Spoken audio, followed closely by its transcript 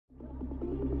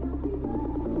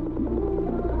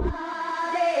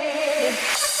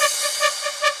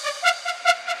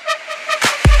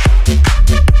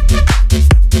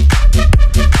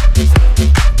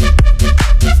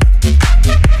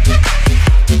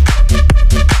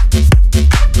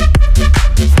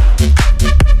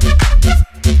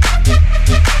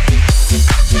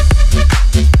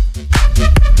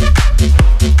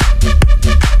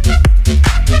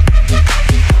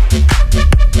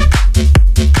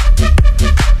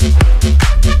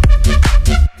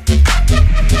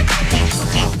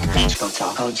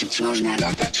chodzić można,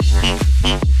 latać.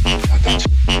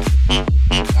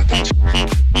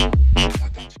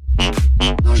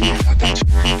 Można latać.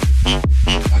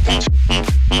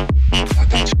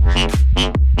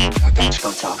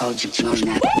 Po co chodzić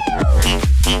można?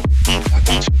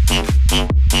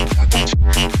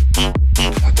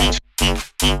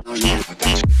 Można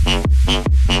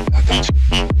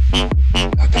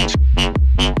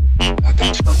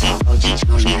po co chodzić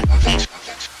można?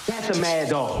 That's a mad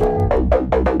dog.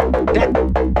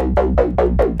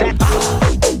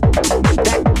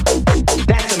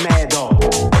 That's a mad dog.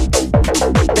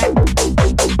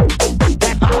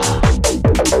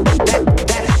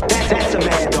 That's a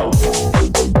mad dog.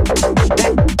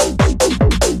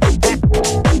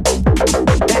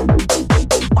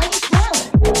 Why you smiling?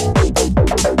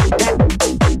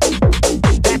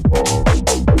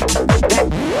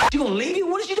 You gonna leave me?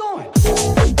 What is you doing?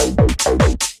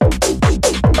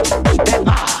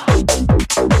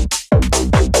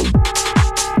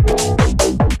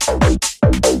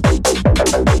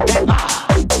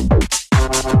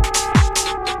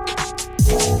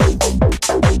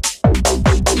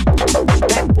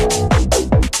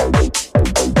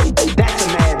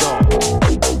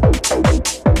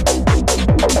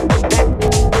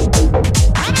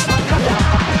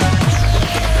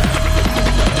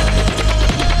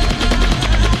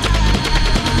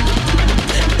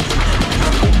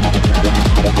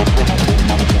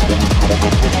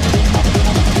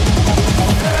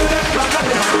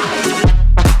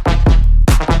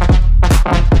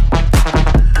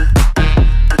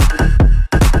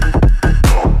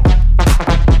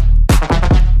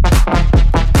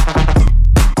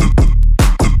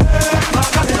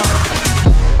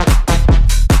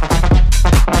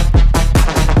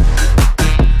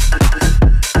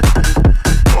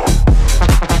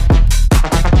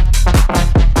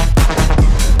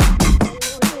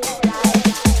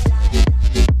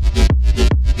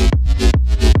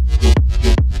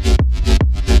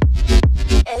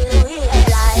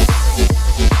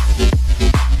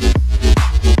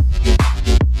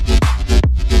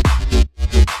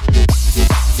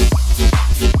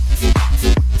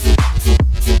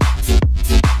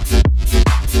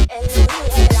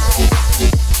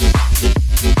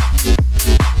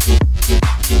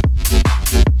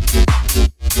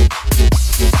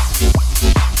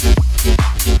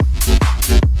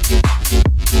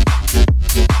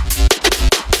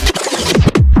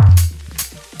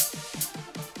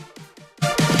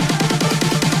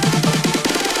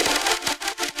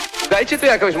 Dajcie tu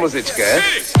jakąś muzyczkę.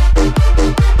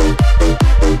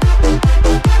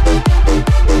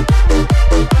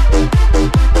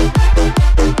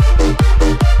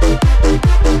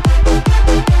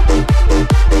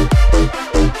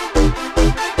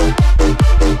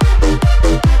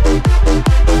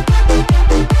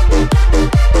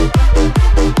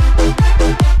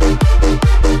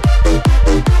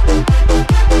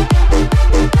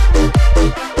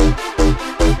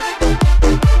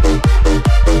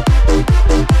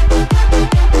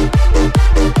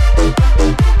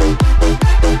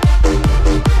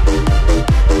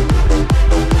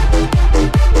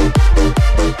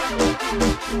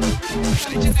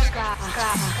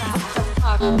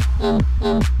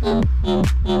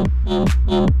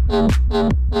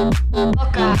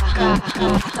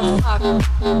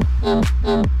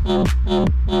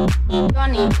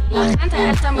 La gente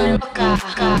está muy loca.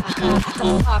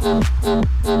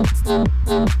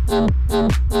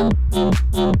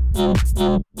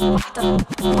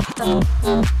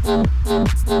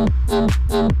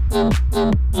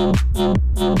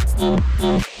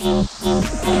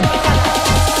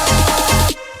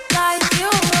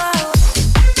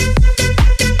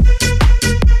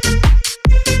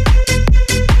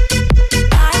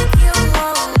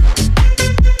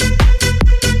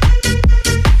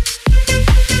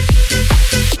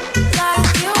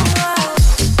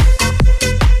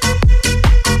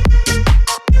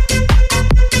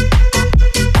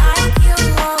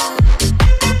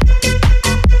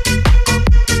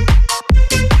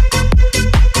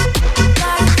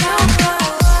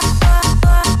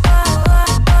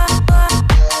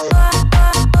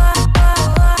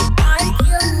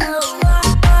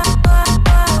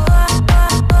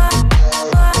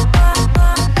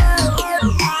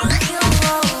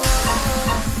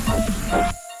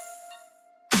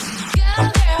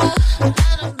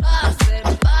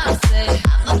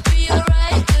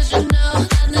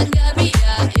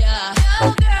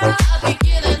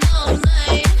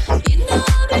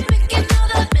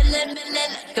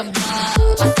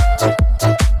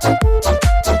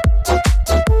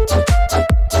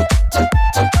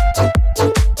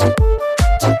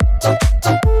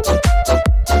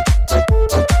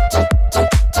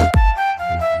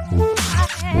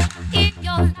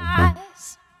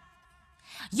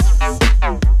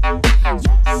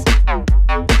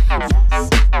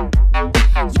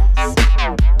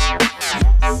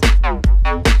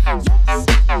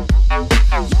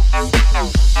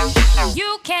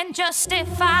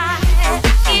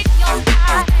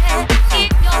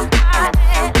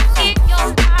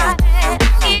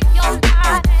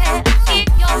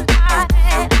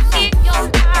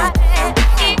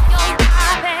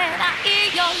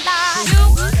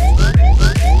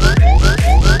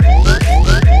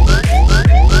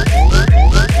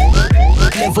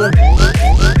 level.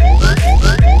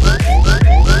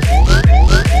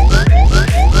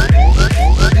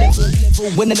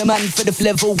 Winning the man for the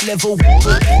level.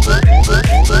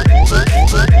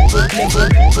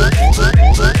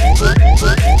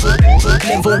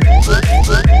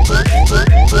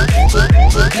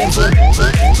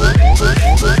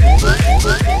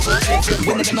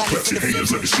 Winning the man for the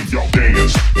hands, let me see y'all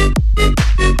dance.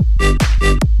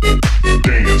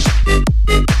 Dance.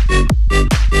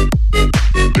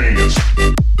 Dance.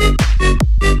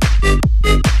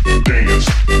 Dance.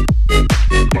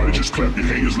 Everybody just clap your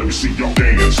hands, let me see y'all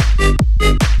dance.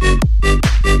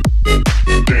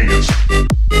 Dance.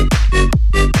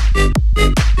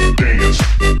 Dance.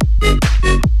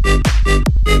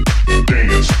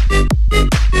 Dance.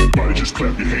 Everybody just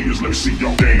clap your hands, let me see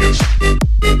y'all dance.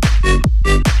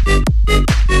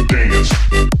 Dance.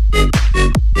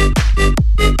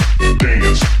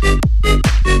 Dance.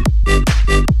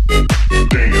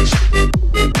 Dance.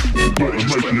 Everybody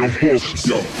just clap your hands,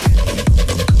 yo.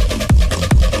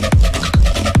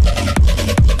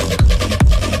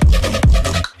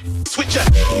 Switch up.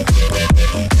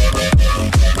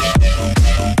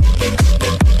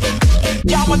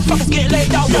 Y'all motherfuckers get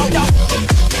laid out, yo.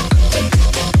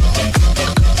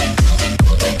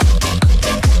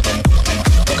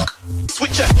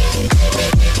 Switch up.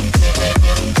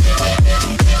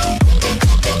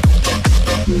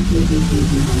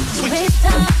 Switch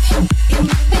up. You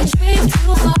make me drift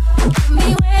too far. Give me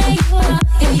where you are.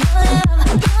 Yeah, your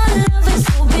love is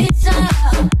so bitter,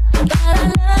 but I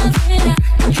love it.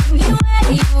 Give me where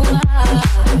you are.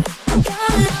 Your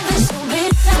love is so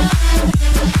bitter.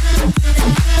 Your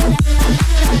love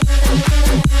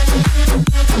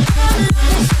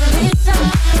is so bitter.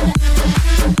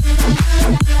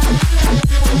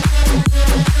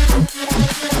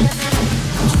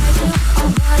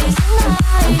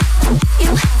 You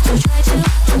have to try to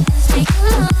speak a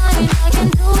line. I can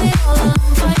do it all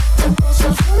alone. Try to go so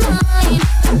for mine.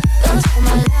 Don't tell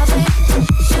my love it.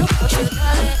 You got you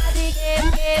got it. I dig it,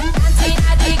 dancing,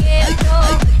 I dig it,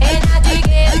 though. And I dig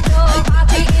it, though.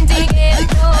 Party in dig it,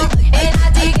 though. And I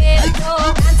dig it, though.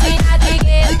 Dancing, I dig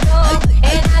it, though.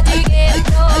 And I dig it,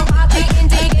 though. Party in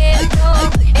dig it, though.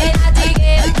 And I dig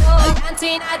it, though.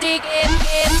 Dancing, I dig it, though. Dancing, I dig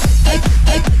it.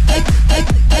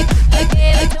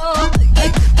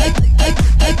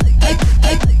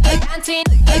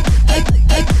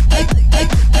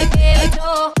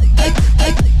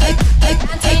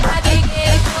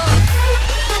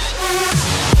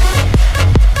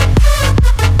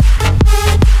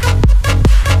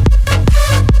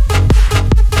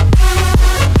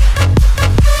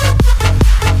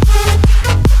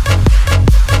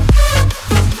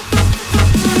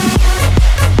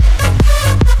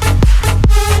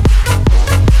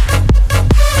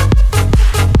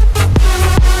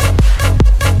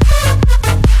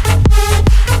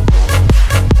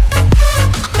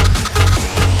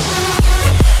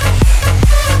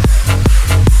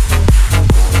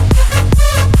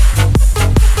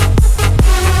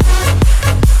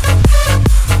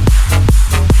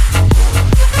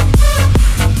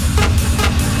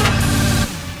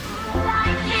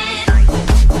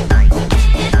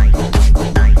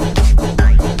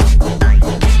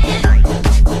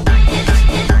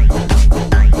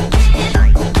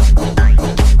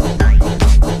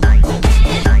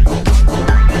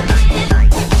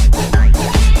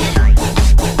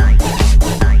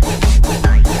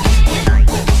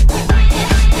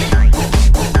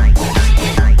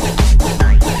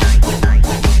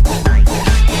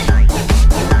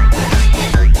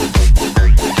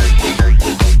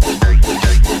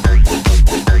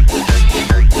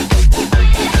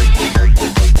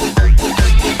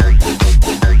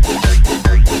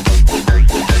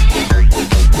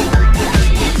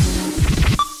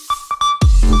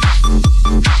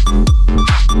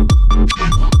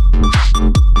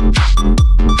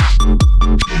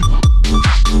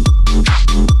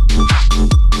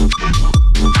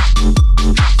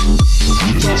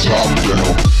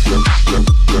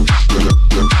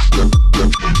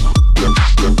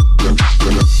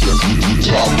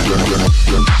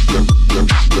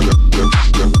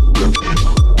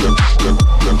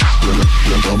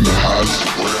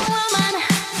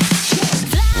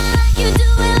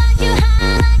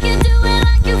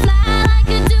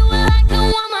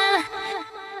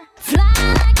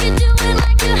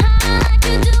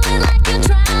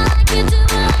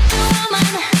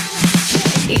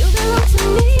 You belong to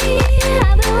me,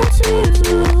 I belong to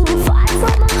you.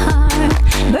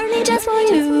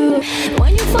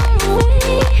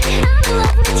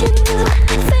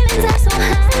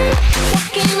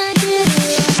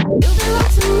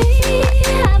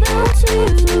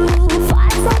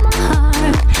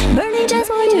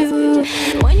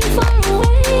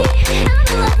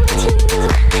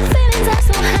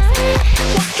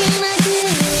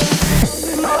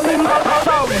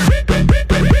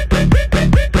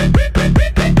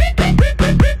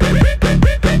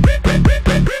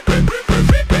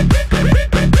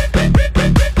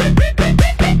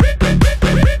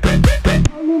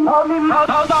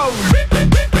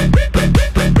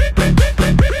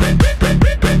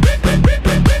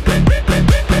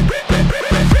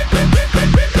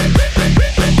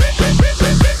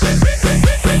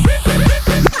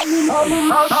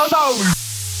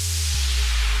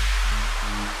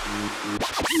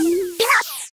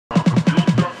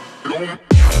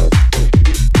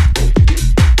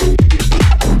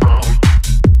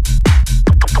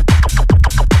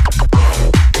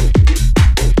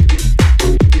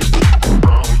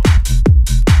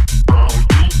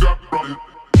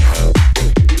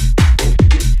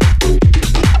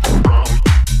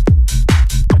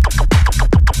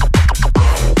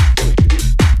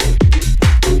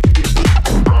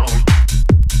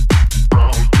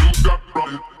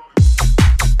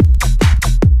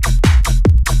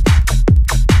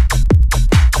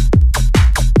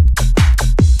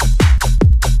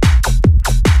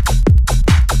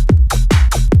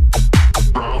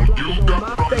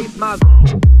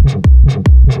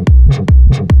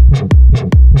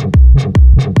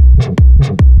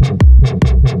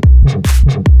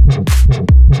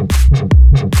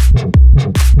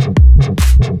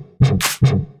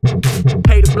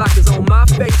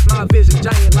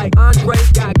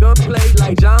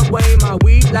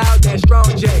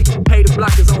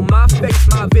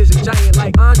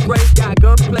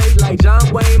 like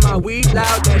John Wayne, my weed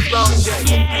loud, that strong J.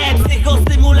 Nie,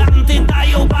 psychostymulanty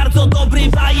dają bardzo dobry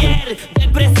bajer.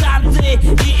 Depresanty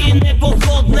i inne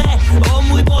pochodne. O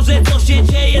mój Boże, co się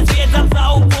dzieje, zwiedzam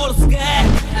całą Polskę.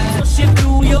 Coś się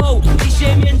prują i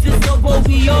się między sobą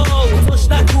biją. Coś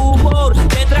na humor,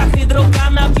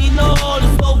 tetrahydrokanabinol.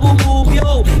 Znowu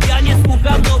mówią, ja nie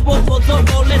słucham, no bo po co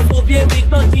wolę sobie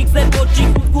wygnąć Vixę po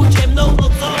cichutku ciemną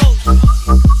nocą.